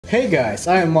Hey guys,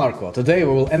 I am Marco. Today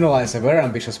we will analyze a very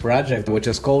ambitious project which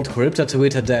is called Crypto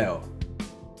Twitter DAO.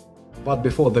 But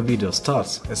before the video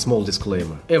starts, a small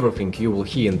disclaimer. Everything you will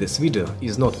hear in this video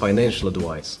is not financial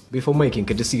advice. Before making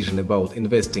a decision about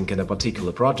investing in a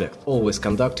particular project, always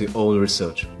conduct your own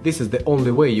research. This is the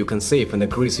only way you can save and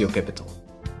increase your capital.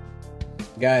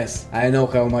 Guys, I know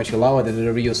how much you love the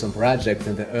reviews on projects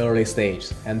in the early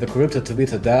stage, and the Crypto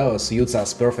Twitter DAO suits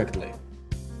us perfectly.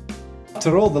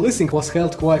 After all, the listing was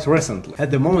held quite recently. At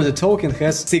the moment the token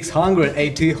has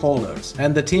 680 holders,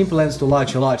 and the team plans to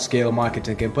launch a large-scale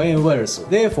marketing campaign very soon.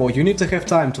 Therefore, you need to have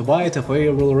time to buy at a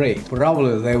favorable rate.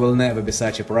 Probably there will never be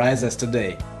such a price as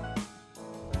today.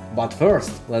 But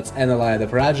first, let's analyze the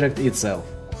project itself.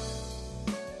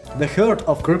 The heart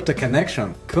of crypto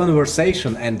connection,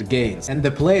 conversation and gains, and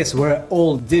the place where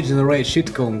all degenerate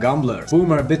shitcoin gamblers,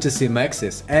 boomer BTC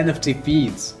maxis, NFT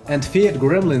feeds, and fiat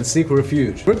gremlins seek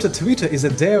refuge. Crypto Twitter is a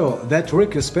DAO that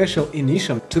requires special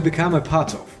initiation to become a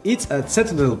part of. It's a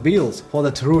citadel built for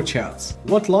the true chats.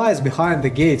 What lies behind the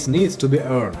gates needs to be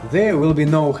earned. There will be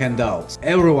no handouts.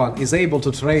 Everyone is able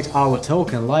to trade our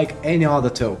token like any other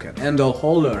token, and all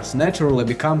holders naturally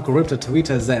become Crypto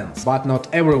Twitter Zens. But not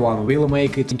everyone will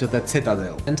make it into the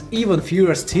citadel, and even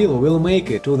fewer still will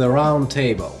make it to the round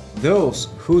table. Those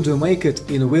who do make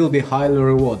it in will be highly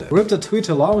rewarded. Crypto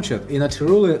Twitter launched in a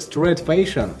truly straight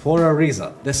fashion for a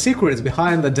reason. The secrets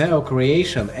behind the DAO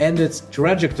creation and its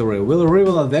trajectory will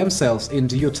reveal themselves in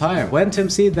due time when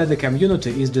teams see that the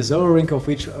community is deserving of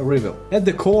each reveal. At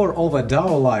the core of a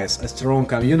DAO lies a strong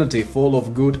community full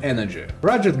of good energy.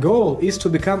 Project goal is to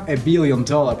become a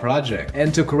billion-dollar project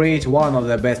and to create one of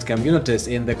the best communities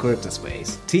in the crypto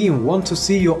space. Team want to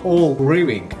see you all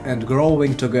thriving and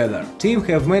growing together. Team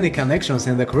have many connections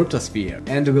in the crypto sphere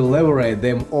and will leverage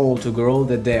them all to grow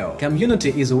the DAO. Community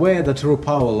is where the true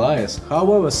power lies,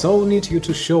 however, so need you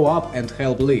to show up and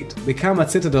help lead. Become a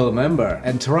Citadel member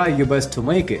and try your best to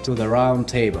make it to the round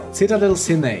table. Citadel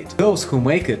Senate. Those who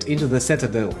make it into the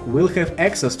Citadel will have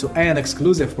access to an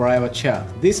exclusive private chat.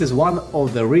 This is one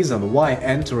of the reasons why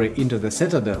entry into the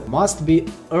Citadel must be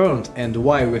earned and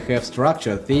why we have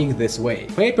structured things this way.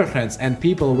 Paper hands and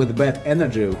people with bad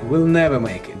energy will never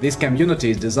make it. This community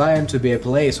is designed to be a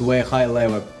place where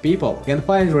high-level people can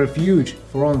find refuge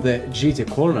from the GT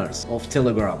corners of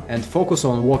Telegram and focus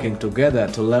on working together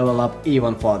to level up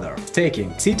even further.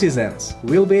 Staking. Citizens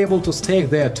will be able to stake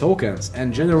their tokens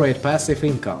and generate passive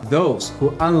income. Those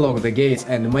who unlock the gates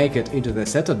and make it into the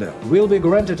Citadel will be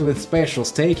granted with special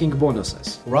staking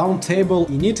bonuses. Roundtable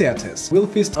initiatives will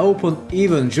feast open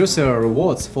even juicier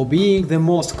rewards for being the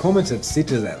most committed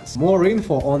citizens. More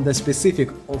info on the specific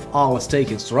of our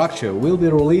staking structure will be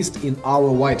released in our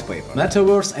white paper.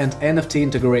 Metaverse and NFT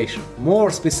integration.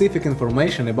 More specific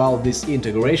information about these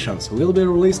integrations will be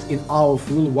released in our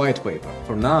full white paper.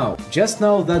 For now, just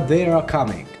know that they are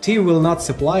coming. Team will not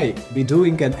supply, be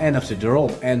doing an NFT draw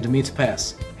and meet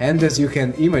pass. And as you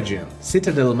can imagine,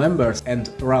 Citadel members and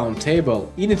Roundtable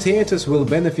initiators will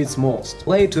benefit most.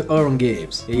 Play to earn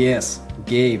games. Yes,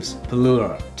 games,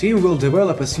 plural. Team will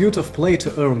develop a suite of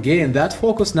play-to-earn games that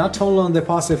focus not only on the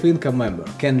passive income member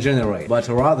can generate, but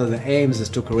rather the aim is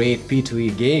to create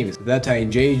P2E games that are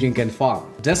engaging and fun.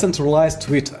 Decentralized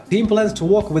Twitter. Team plans to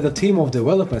work with a team of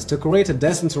developers to create a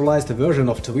decentralized version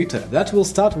of Twitter that will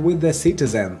start with the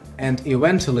citizen and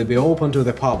eventually be open to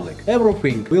the public.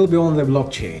 Everything will be on the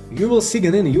blockchain. You will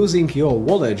sign in using your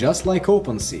wallet just like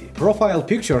OpenSea. Profile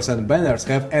pictures and banners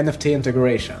have NFT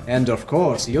integration. And of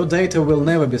course, your data will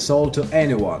never be sold to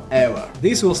anyone, ever.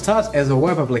 This will start as a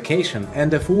web application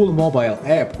and a full mobile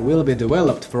app will be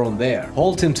developed from there.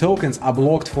 Holding tokens are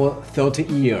blocked for 30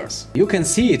 years. You can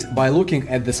see it by looking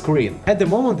at the screen. At the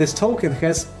moment this token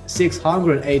has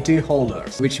 680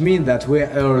 holders, which means that we're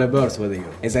early birds with you.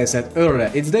 As I said earlier,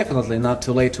 it's definitely not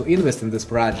too late to invest in this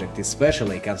project,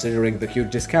 especially considering the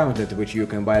huge discount at which you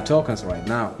can buy tokens right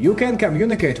now. You can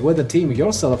communicate with the team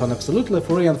yourself in absolutely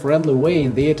free and friendly way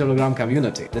in the Telegram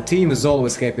community. The team is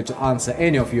always happy to answer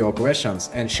any of your questions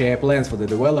and share plans for the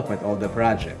development of the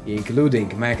project,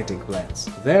 including marketing plans.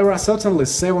 There are certainly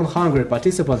 700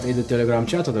 participants in the Telegram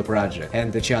chat of the project,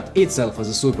 and the chat itself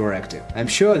is super active. I'm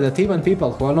sure that even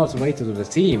people who are not related to the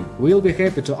team will be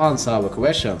happy to answer our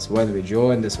questions when we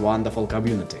join this wonderful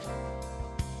community.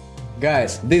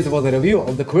 Guys, this was a review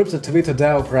of the Crypto Twitter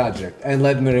DAO project, and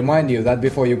let me remind you that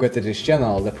before you get to this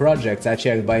channel, the projects are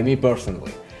checked by me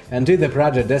personally. And if the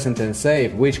project decent and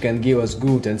safe, which can give us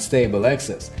good and stable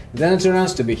access, then it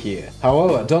turns to be here.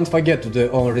 However, don't forget to do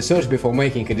your own research before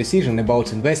making a decision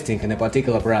about investing in a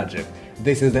particular project.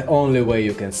 This is the only way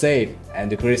you can save and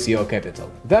decrease your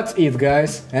capital. That's it,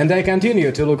 guys, and I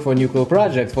continue to look for new cool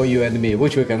projects for you and me,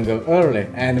 which we can go early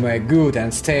and make good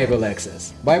and stable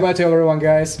access. Bye bye to everyone,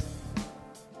 guys!